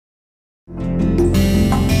Welcome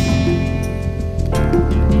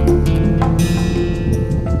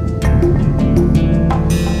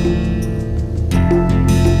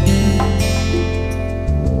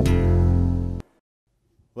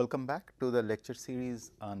back to the lecture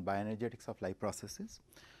series on bioenergetics of life processes.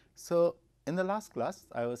 So, in the last class,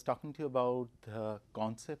 I was talking to you about the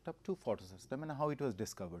concept of two photosystem and how it was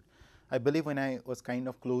discovered. I believe when I was kind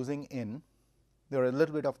of closing in, there was a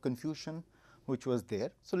little bit of confusion which was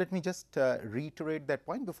there. So, let me just reiterate that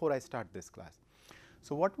point before I start this class.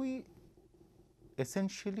 So, what we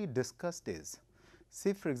essentially discussed is,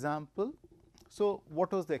 say for example, so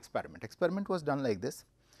what was the experiment? Experiment was done like this.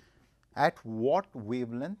 At what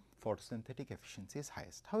wavelength photosynthetic efficiency is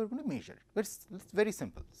highest? How are we going to measure it? It's very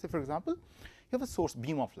simple. Say for example, you have a source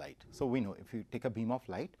beam of light. So, we know if you take a beam of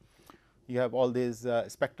light, you have all these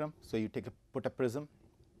spectrum. So, you put a prism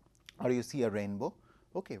or you see a rainbow,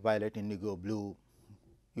 okay, violet, indigo, blue,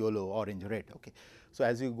 yellow, orange, red. Okay. So,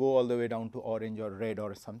 as you go all the way down to orange or red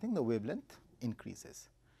or something, the wavelength increases,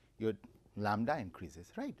 your lambda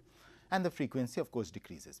increases, right, and the frequency of course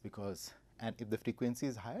decreases, because and if the frequency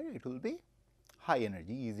is higher, it will be high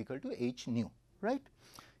energy, E is equal to h nu, right.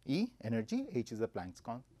 E energy, h is the Planck's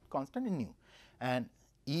constant in nu, and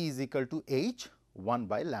E is equal to h 1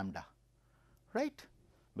 by lambda, right,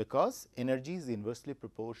 because energy is inversely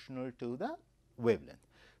proportional to the wavelength.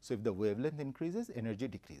 So, if the wavelength increases, energy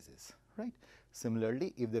decreases, right.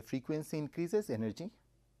 Similarly, if the frequency increases, energy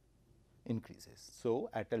increases. So,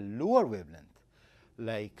 at a lower wavelength,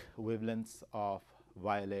 like wavelengths of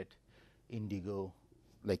violet, indigo,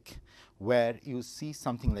 like where you see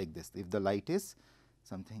something like this, if the light is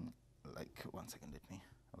something like, one second, let me,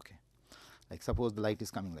 okay, like suppose the light is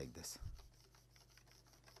coming like this.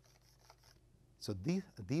 So,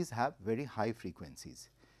 these have very high frequencies.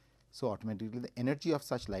 So, automatically the energy of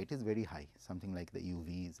such light is very high, something like the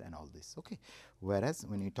UVs and all this. Okay. Whereas,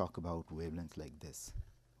 when you talk about wavelengths like this,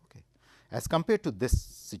 okay, as compared to this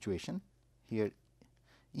situation, here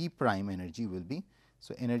E prime energy will be,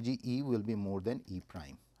 so energy E will be more than E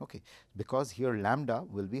prime, okay, because here lambda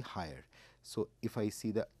will be higher. So, if I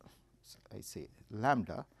see the, I say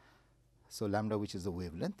lambda, so lambda which is the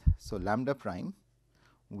wavelength, so lambda prime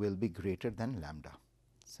will be greater than lambda.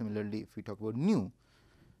 Similarly, if we talk about nu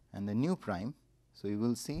and the nu prime, so you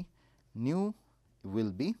will see nu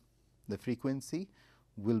will be, the frequency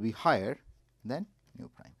will be higher than nu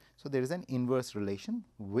prime. So, there is an inverse relation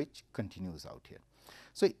which continues out here.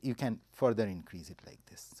 So, you can further increase it like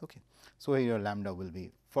this. Okay. So, your lambda will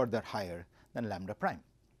be further higher than lambda prime.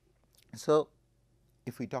 So,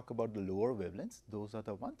 if we talk about the lower wavelengths, those are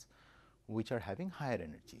the ones which are having higher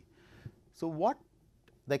energy. So, what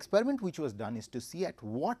the experiment which was done is to see at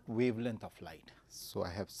what wavelength of light. So, I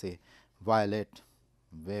have say violet,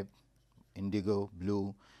 web, indigo,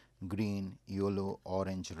 blue, green, yellow,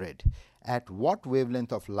 orange, red. At what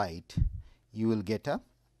wavelength of light you will get a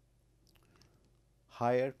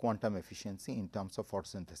higher quantum efficiency in terms of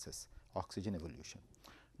photosynthesis, oxygen evolution.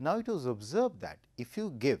 Now, it was observed that if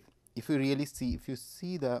you really see, if you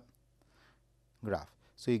see the graph,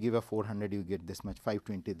 so you give a 400, you get this much,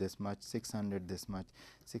 520 this much, 600 this much,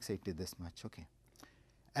 680 this much, okay,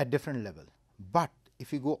 at different level. But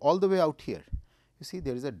if you go all the way out here, you see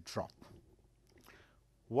there is a drop.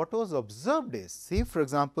 What was observed is, say for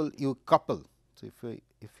example, you couple. So,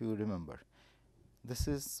 if you remember, this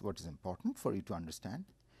is what is important for you to understand.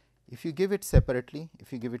 If you give it separately,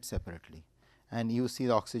 and you see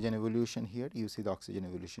the oxygen evolution here, you see the oxygen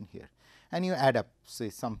evolution here, and you add up say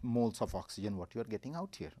some moles of oxygen what you are getting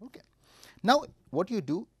out here. Okay. Now, what you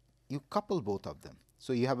do, you couple both of them.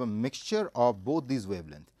 So, you have a mixture of both these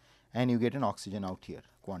wavelengths and you get an oxygen out here,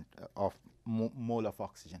 of mole of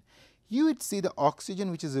oxygen. You would see the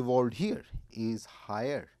oxygen which is evolved here is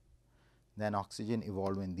higher than oxygen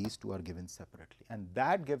evolved when these two are given separately, and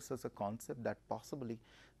that gives us a concept that possibly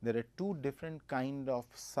there are two different kind of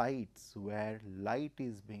sites where light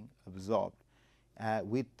is being absorbed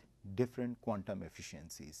with different quantum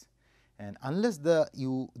efficiencies, and unless the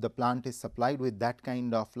plant is supplied with that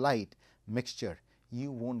kind of light mixture, you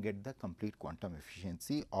won't get the complete quantum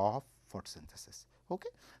efficiency of photosynthesis. Okay.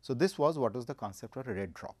 So, this was what was the concept of a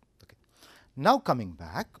red drop. Okay. Now, coming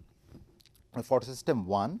back, photosystem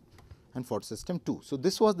 1 and photosystem 2. So,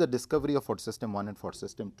 this was the discovery of photosystem 1 and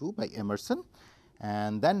photosystem 2 by Emerson,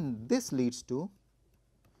 and then this leads to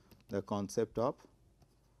the concept of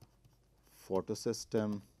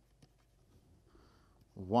photosystem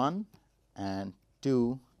 1 and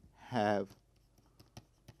 2 have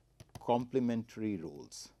complementary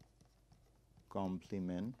roles.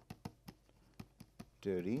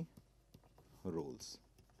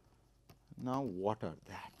 Now, what are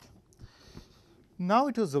that? Now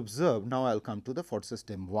it was observed, now I will come to the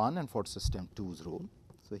photosystem 1 and photosystem 2's role.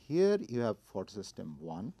 So, here you have photosystem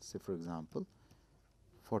 1, say for example,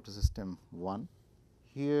 photosystem 1,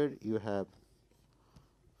 here you have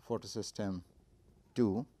photosystem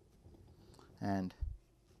 2, and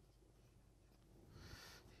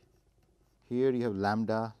here you have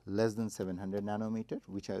lambda less than 700 nanometer,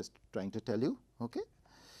 which I was trying to tell you, okay.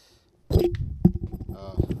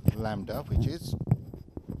 Lambda which is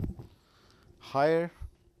higher,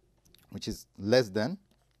 which is less than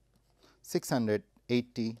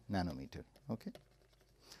 680 nanometer. Okay.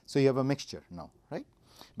 So, you have a mixture now, right,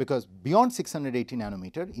 because beyond 680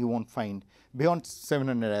 nanometer you will not find, beyond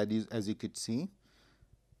 700 as you could see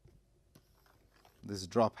this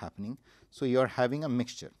drop happening. So, you are having a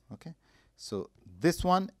mixture. Okay. So, this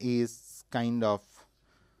one is kind of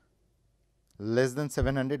less than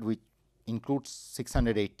 700, which includes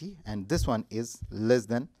 680, and this one is less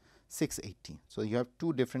than 680. So, you have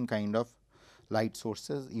two different kind of light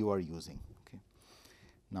sources you are using. Okay.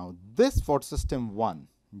 Now, this photosystem 1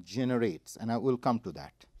 generates, and I will come to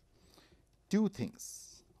that, two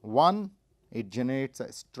things. One, it generates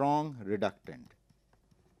a strong reductant.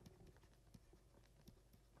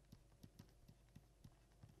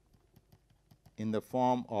 In the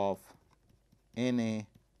form of NADPH,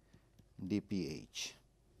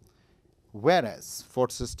 whereas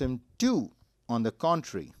photosystem 2 on the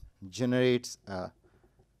contrary generates a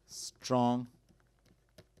strong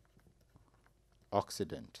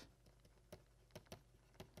oxidant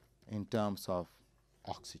in terms of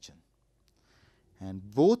oxygen,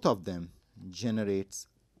 and both of them generates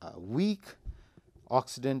a weak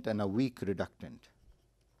oxidant and a weak reductant,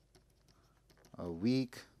 a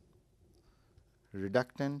weak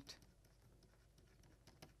reductant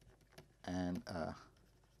and a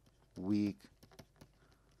weak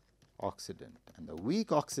oxidant, and the weak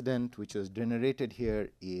oxidant which is generated here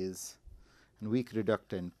is, and weak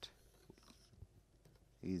reductant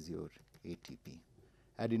is your ATP,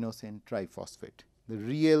 adenosine triphosphate, the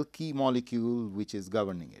real key molecule which is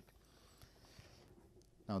governing it.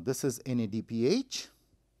 Now, this is NADPH.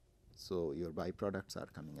 So, your byproducts are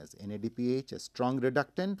coming as NADPH, a strong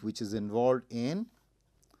reductant which is involved in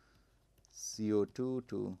CO2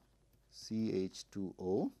 to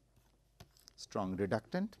CH2O, strong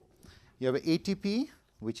reductant. You have ATP,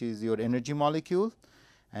 which is your energy molecule,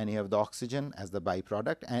 and you have the oxygen as the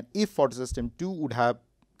byproduct, and if photosystem 2 would have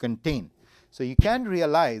contained. So, you can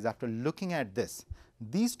realize after looking at this,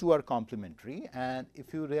 these two are complementary, and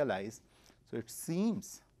if you realize, so it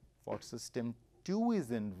seems photosystem 2 is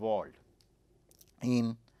involved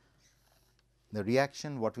in the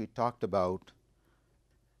reaction what we talked about,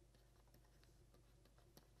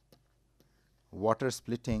 water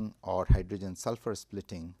splitting or hydrogen sulfur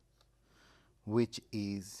splitting, which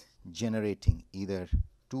is generating either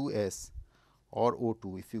 2S or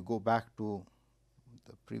O2. If you go back to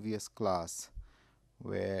the previous class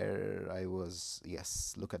where I was,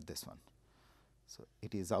 yes, look at this one. So,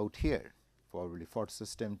 it is out here, probably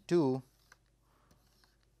photosystem 2,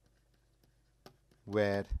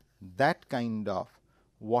 where that kind of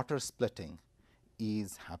water splitting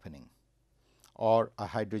is happening, or a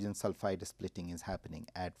hydrogen sulfide splitting is happening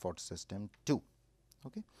at photosystem 2.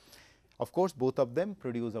 Okay. Of course, both of them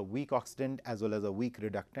produce a weak oxidant as well as a weak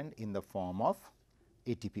reductant in the form of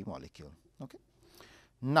ATP molecule. Okay.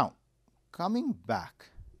 Now, coming back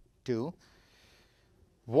to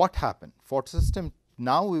what happened, photosystem,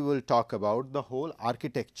 now we will talk about the whole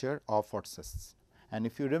architecture of photosynthesis. And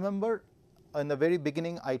if you remember, in the very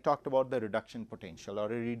beginning I talked about the reduction potential or a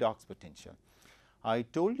redox potential. I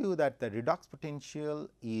told you that the redox potential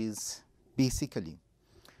is basically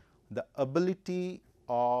the ability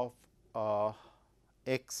of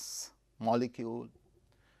X molecule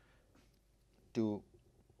to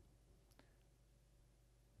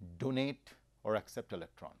donate or accept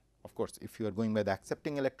electron. Of course, if you are going by the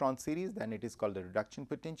accepting electron series, then it is called the reduction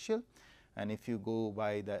potential, and if you go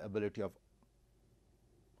by the ability of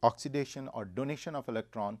oxidation or donation of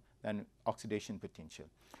electron, then oxidation potential.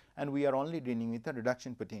 And we are only dealing with the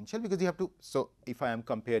reduction potential, because you have to. So, if I am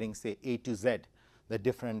comparing say A to Z, the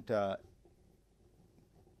different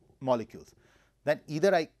molecules, then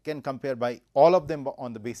either I can compare by all of them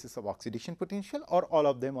on the basis of oxidation potential or all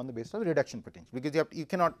of them on the basis of reduction potential, because you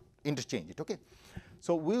cannot interchange it. Okay.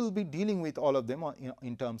 So, we will be dealing with all of them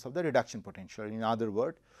in terms of the reduction potential. In other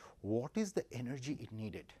words, what is the energy it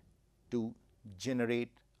needed to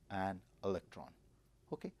generate an electron?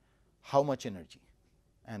 Okay. How much energy?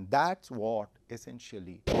 And that is what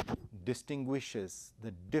essentially distinguishes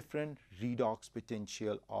the different redox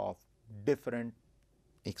potential of different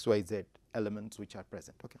XYZ elements which are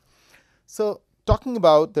present. Okay. So, talking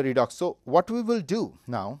about the redox. So, what we will do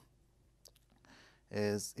now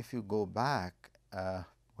is, if you go back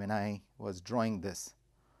when I was drawing this,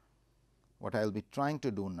 what I will be trying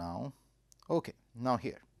to do now. Okay, now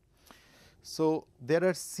here. So, there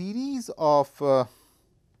are series of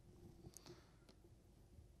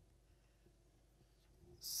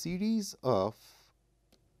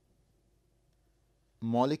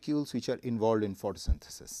molecules which are involved in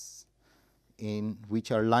photosynthesis, in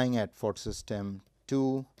which are lying at photosystem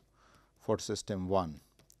II, photosystem I,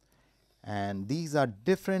 and these are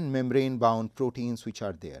different membrane bound proteins which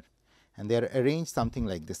are there, and they are arranged something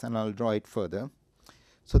like this, and I will draw it further.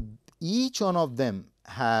 So, each one of them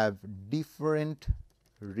have different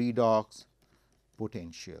redox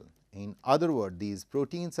potential. In other words, these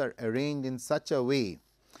proteins are arranged in such a way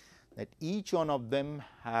that each one of them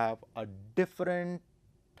have a different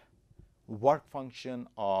work function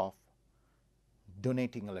of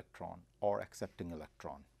donating electron or accepting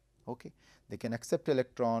electron. Okay. They can accept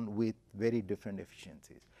electron with very different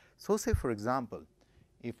efficiencies. So, say for example,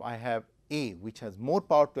 if I have A which has more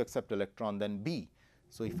power to accept electron than B.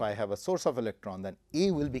 So, if I have a source of electron, then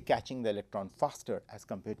A will be catching the electron faster as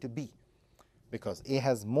compared to B, because A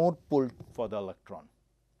has more pull for the electron,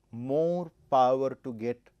 more power to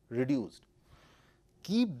get reduced.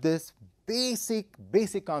 Keep this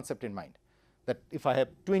basic concept in mind, that if I have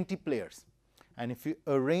 20 players and if you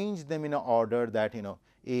arrange them in an order that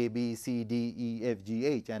A, B, C, D, E, F, G,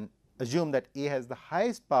 H, and assume that A has the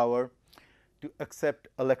highest power to accept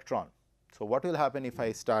electron. So, what will happen if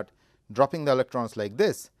I start dropping the electrons like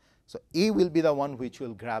this? So, A will be the one which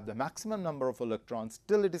will grab the maximum number of electrons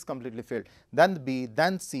till it is completely filled, then B,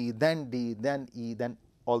 then C, then D, then E, then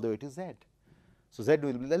all the way to Z. So, Z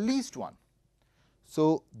will be the least one.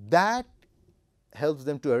 So, that helps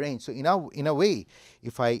them to arrange. So, in a way,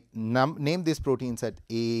 if I name these proteins at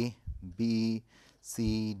A, B,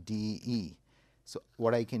 C, D, E. So,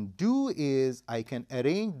 what I can do is I can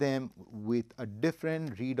arrange them with a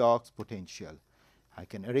different redox potential. I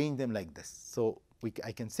can arrange them like this. So,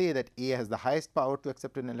 I can say that A has the highest power to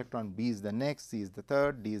accept an electron, B is the next, C is the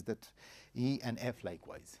third, D is the E, and F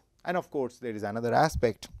likewise. And of course, there is another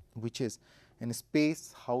aspect which is in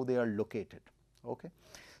space how they are located. Okay.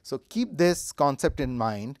 So, keep this concept in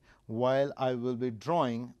mind while I will be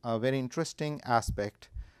drawing a very interesting aspect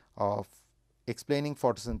of explaining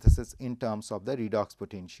photosynthesis in terms of the redox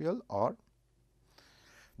potential or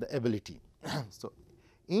the ability. So,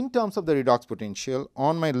 in terms of the redox potential,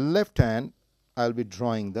 on my left hand I will be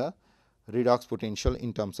drawing the redox potential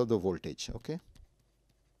in terms of the voltage. Okay.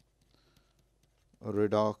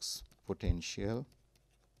 Redox potential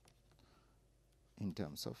in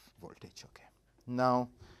terms of voltage. Okay. Now,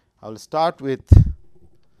 I will start with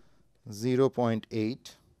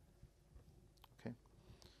 0.8, okay,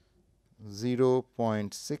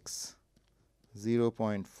 0.6,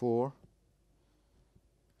 0.4,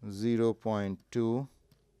 0.2,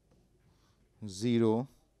 0,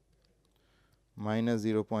 minus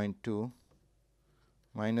 0.2,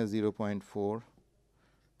 minus 0.4,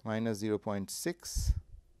 minus 0.6,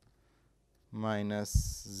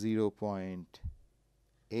 minus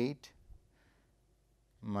 0.8,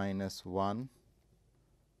 minus 1,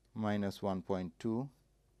 minus 1.2,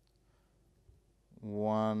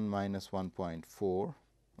 1 minus 1.4.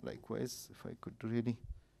 Likewise, if I could really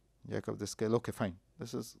jack up the scale, okay, fine.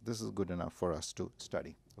 This is good enough for us to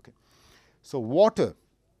study. Okay. So, water,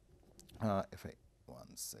 if I,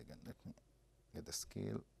 one second, let me get the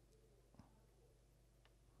scale.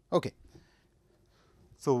 Okay.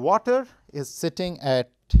 So, water is sitting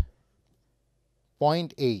at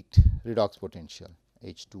 0.8 redox potential,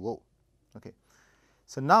 H2O. Okay.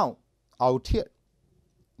 So, now out here,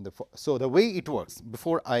 so the way it works,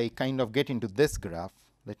 before I kind of get into this graph,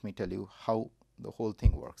 let me tell you how the whole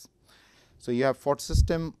thing works. So, you have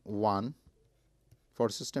photosystem 1,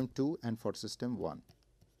 photosystem 2 and photosystem 1.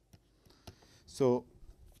 So,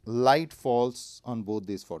 light falls on both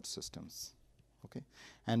these photosystems, okay.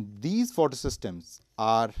 And these photosystems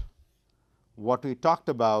are what we talked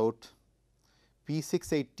about,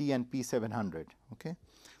 P680 and P700. Okay.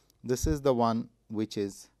 This is the one which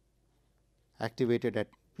is activated at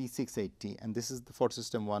P680, and this is the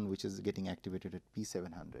photosystem 1 which is getting activated at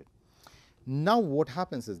P700. Now, what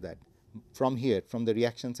happens is that from here, from the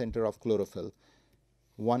reaction center of chlorophyll,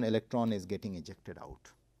 one electron is getting ejected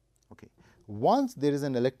out. Okay. Once there is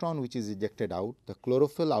an electron which is ejected out, the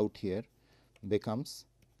chlorophyll out here becomes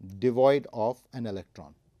devoid of an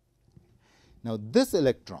electron. Now, this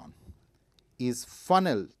electron is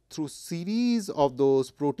funneled through series of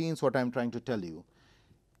those proteins, what I am trying to tell you,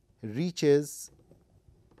 reaches.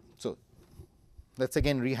 So, let us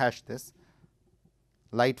again rehash this.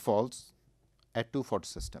 light falls at two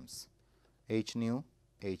photosystems, H nu,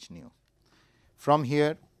 H nu. From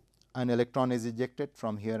here an electron is ejected,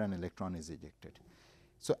 from here an electron is ejected.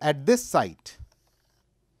 So, at this site,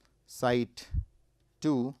 site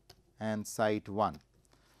 2 and site 1,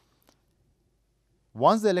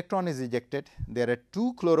 once the electron is ejected, there are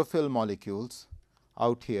two chlorophyll molecules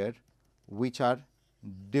out here which are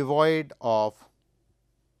devoid of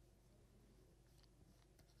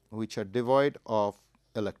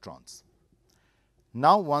electrons.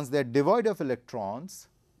 Now, once they are devoid of electrons,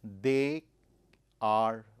 they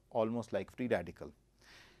are almost like free radical.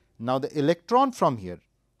 Now, the electron from here,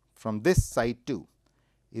 from this site 2,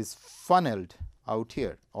 is funneled out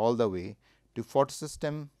here all the way to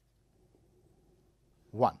photosystem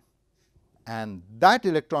 1, and that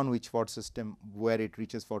electron which photosystem, where it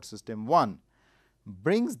reaches photosystem 1,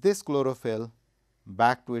 brings this chlorophyll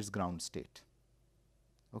back to its ground state.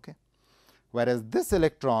 Okay. Whereas, this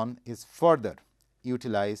electron is further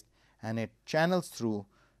utilized and it channels through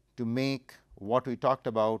to make what we talked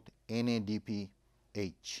about,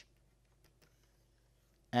 NADPH,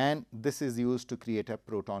 and this is used to create a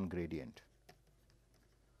proton gradient.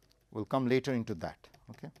 We will come later into that.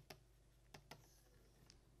 Okay.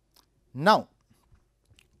 Now,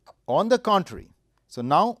 on the contrary, so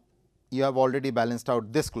now you have already balanced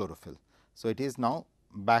out this chlorophyll. So, it is now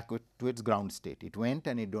back to its ground state. It went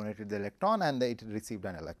and it donated the electron and it received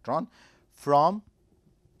an electron from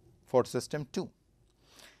photosystem 2.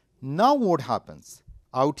 Now, what happens?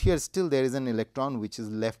 Out here still there is an electron which is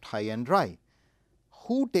left high and dry.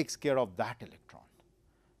 Who takes care of that electron?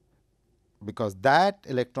 Because that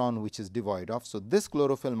electron which is devoid of, so this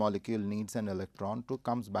chlorophyll molecule needs an electron to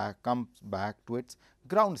comes back to its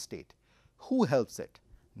ground state. Who helps it?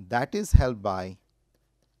 That is helped by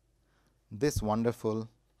this wonderful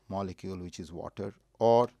molecule which is water,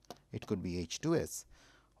 or it could be H2S,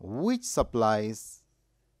 which supplies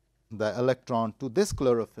the electron to this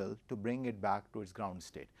chlorophyll to bring it back to its ground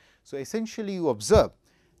state. So, essentially you observe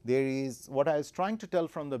there is what I was trying to tell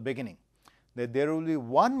from the beginning, that there will be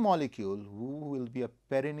one molecule who will be a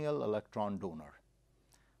perennial electron donor.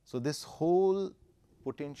 So, this whole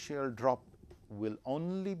potential drop will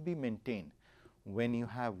only be maintained when you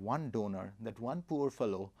have one donor, that one poor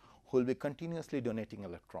fellow who will be continuously donating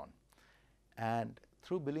electron. And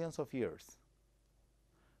through billions of years,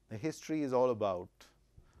 the history is all about,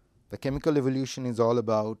 the chemical evolution is all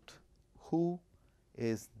about who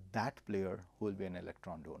is that player who will be an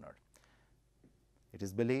electron donor. It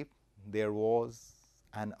is believed there was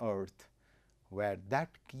an earth where that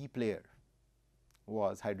key player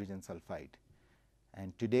was hydrogen sulfide,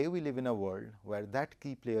 and today we live in a world where that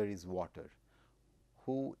key player is water,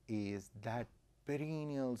 who is that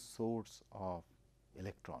perennial source of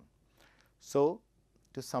electron. So,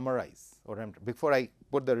 to summarize, or before I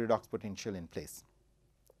put the redox potential in place.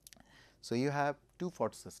 So, you have two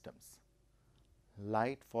photosystems,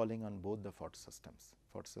 light falling on both the photosystems,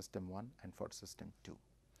 photosystem 1 and photosystem 2.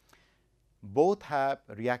 Both have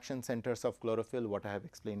reaction centers of chlorophyll, what I have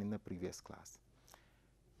explained in the previous class.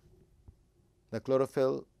 The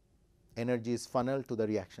chlorophyll energy is funneled to the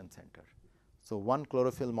reaction center. So, one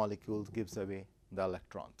chlorophyll molecule gives away the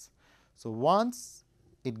electrons. So, once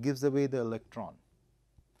it gives away the electron,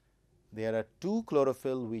 there are two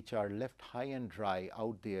chlorophyll which are left high and dry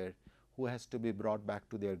out there, who has to be brought back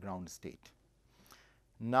to their ground state.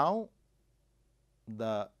 Now,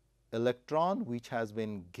 the electron which has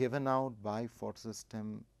been given out by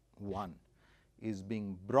photosystem 1 is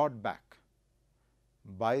being brought back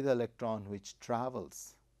by the electron which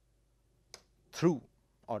travels through,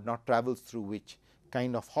 or not travels through, which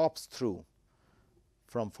kind of hops through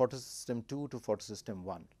from photosystem 2 to photosystem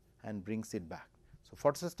 1 and brings it back. So,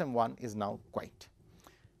 photosystem 1 is now quiet,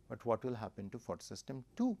 but what will happen to photosystem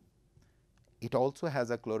 2? It also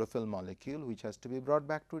has a chlorophyll molecule which has to be brought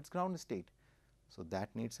back to its ground state. So, that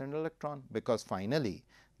needs an electron, because finally,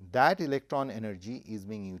 that electron energy is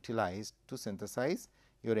being utilized to synthesize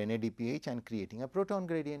your NADPH and creating a proton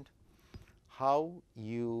gradient. How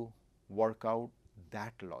you work out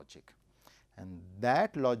that logic, and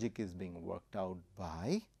that logic is being worked out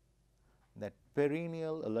by that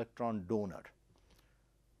perennial electron donor.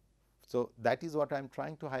 So, that is what I am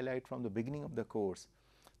trying to highlight from the beginning of the course,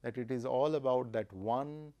 that it is all about that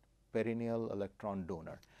one perennial electron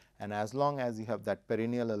donor, and as long as you have that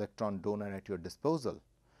perennial electron donor at your disposal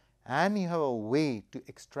and you have a way to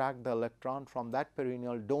extract the electron from that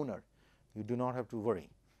perennial donor, you do not have to worry.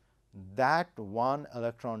 That one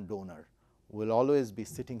electron donor will always be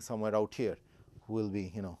sitting somewhere out here, who will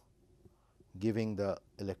be giving the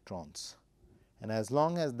electrons, and as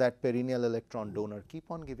long as that perennial electron donor keep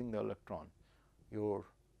on giving the electron, your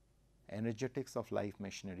energetics of life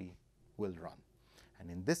machinery will run.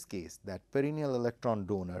 And in this case, that perennial electron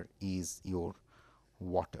donor is your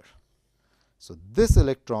water. So, this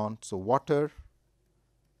electron, so water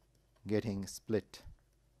getting split.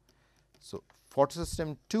 So,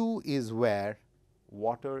 photosystem II is where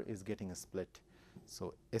water is getting split.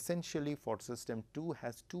 So, essentially photosystem II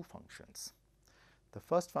has two functions. The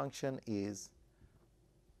first function is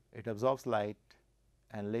it absorbs light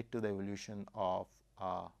and led to the evolution of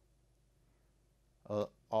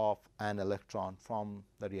an electron from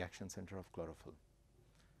the reaction center of chlorophyll.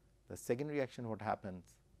 The second reaction, what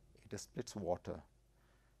happens, it splits water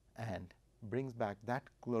and brings back that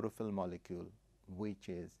chlorophyll molecule which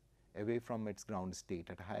is away from its ground state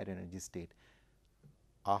at a higher energy state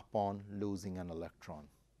upon losing an electron.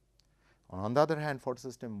 On the other hand,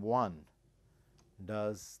 photosystem I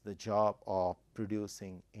does the job of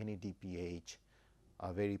producing NADPH,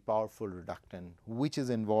 a very powerful reductant which is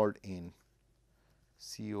involved in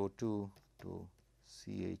CO2 to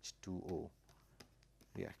CH2O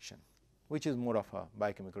reaction, which is more of a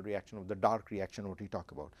biochemical reaction of the dark reaction what we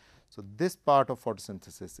talk about. So, this part of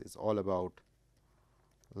photosynthesis is all about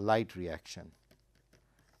light reaction,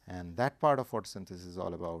 and that part of photosynthesis is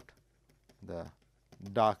all about the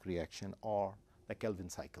dark reaction or the Kelvin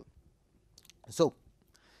cycle. So,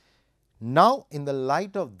 now in the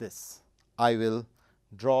light of this, I will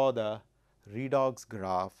draw the redox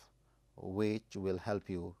graph which will help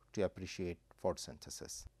you to appreciate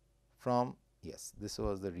photosynthesis from, yes, this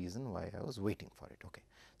was the reason why I was waiting for it. Okay.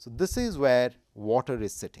 So, this is where water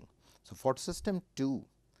is sitting. So, photosystem II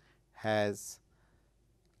has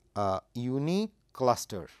a unique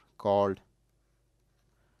cluster called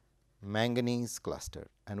manganese cluster,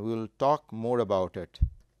 and we will talk more about it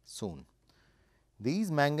soon.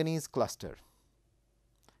 These manganese cluster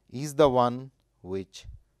is the one which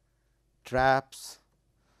traps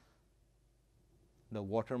the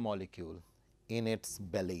water molecule in its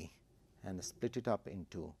belly and split it up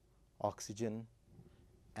into oxygen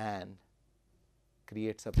and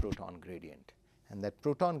creates a proton gradient, and that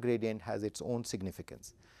proton gradient has its own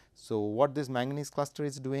significance. So, what this manganese cluster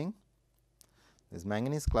is doing? This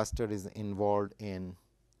manganese cluster is involved in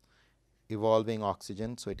evolving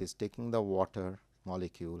oxygen. So, it is taking the water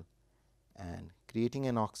molecule and creating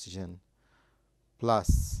an oxygen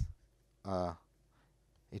plus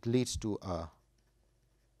it leads to a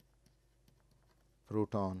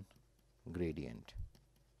proton gradient.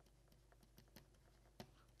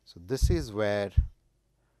 So, this is where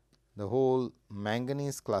the whole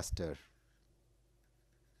manganese cluster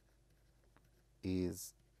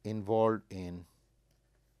is involved in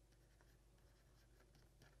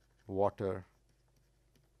water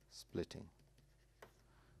splitting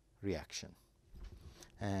reaction,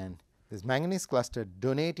 and this manganese cluster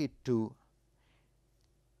donate it to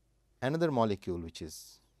another molecule which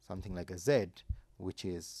is something like a Z, which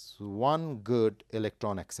is one good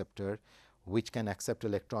electron acceptor which can accept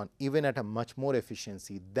electron even at a much more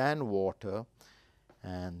efficiency than water,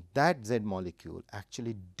 and that Z molecule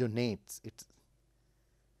actually donates it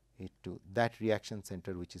to that reaction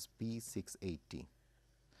center which is P680.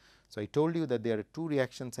 So, I told you that there are two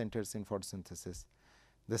reaction centers in photosynthesis.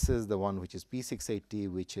 This is the one which is P680,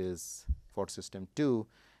 which is photosystem II,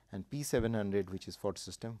 and P700 which is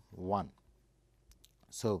photosystem I.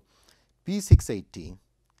 So, P680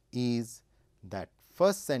 is that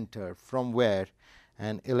first center from where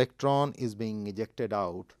an electron is being ejected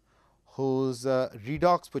out, whose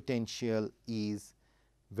redox potential is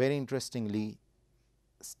very interestingly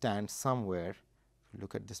stands somewhere. If you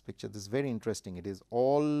look at this picture, this is very interesting. It is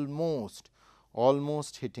almost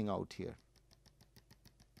hitting out here.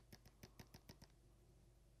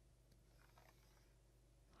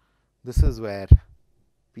 This is where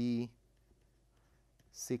P680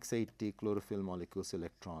 chlorophyll molecules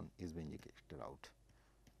electron is being ejected out.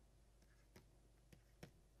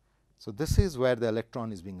 So, this is where the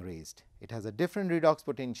electron is being raised. It has a different redox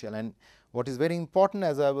potential, and what is very important,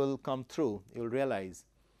 as I will come through, you will realize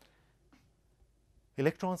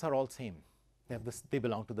electrons are all same. They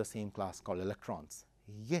belong to the same class called electrons,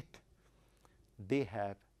 yet they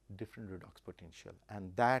have different redox potential,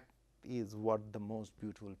 and that is what the most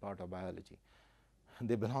beautiful part of biology.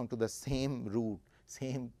 They belong to the same root,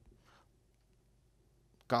 same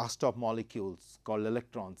cast of molecules called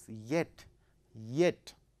electrons, yet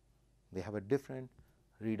they have a different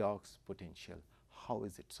redox potential. How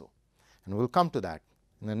is it so? And we will come to that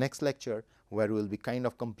in the next lecture, where we will be kind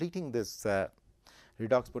of completing this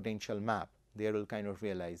redox potential map. There we will kind of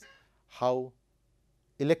realize how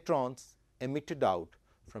electrons emitted out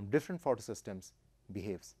from different photosystems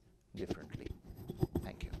behaves differently.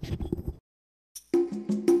 Thank you.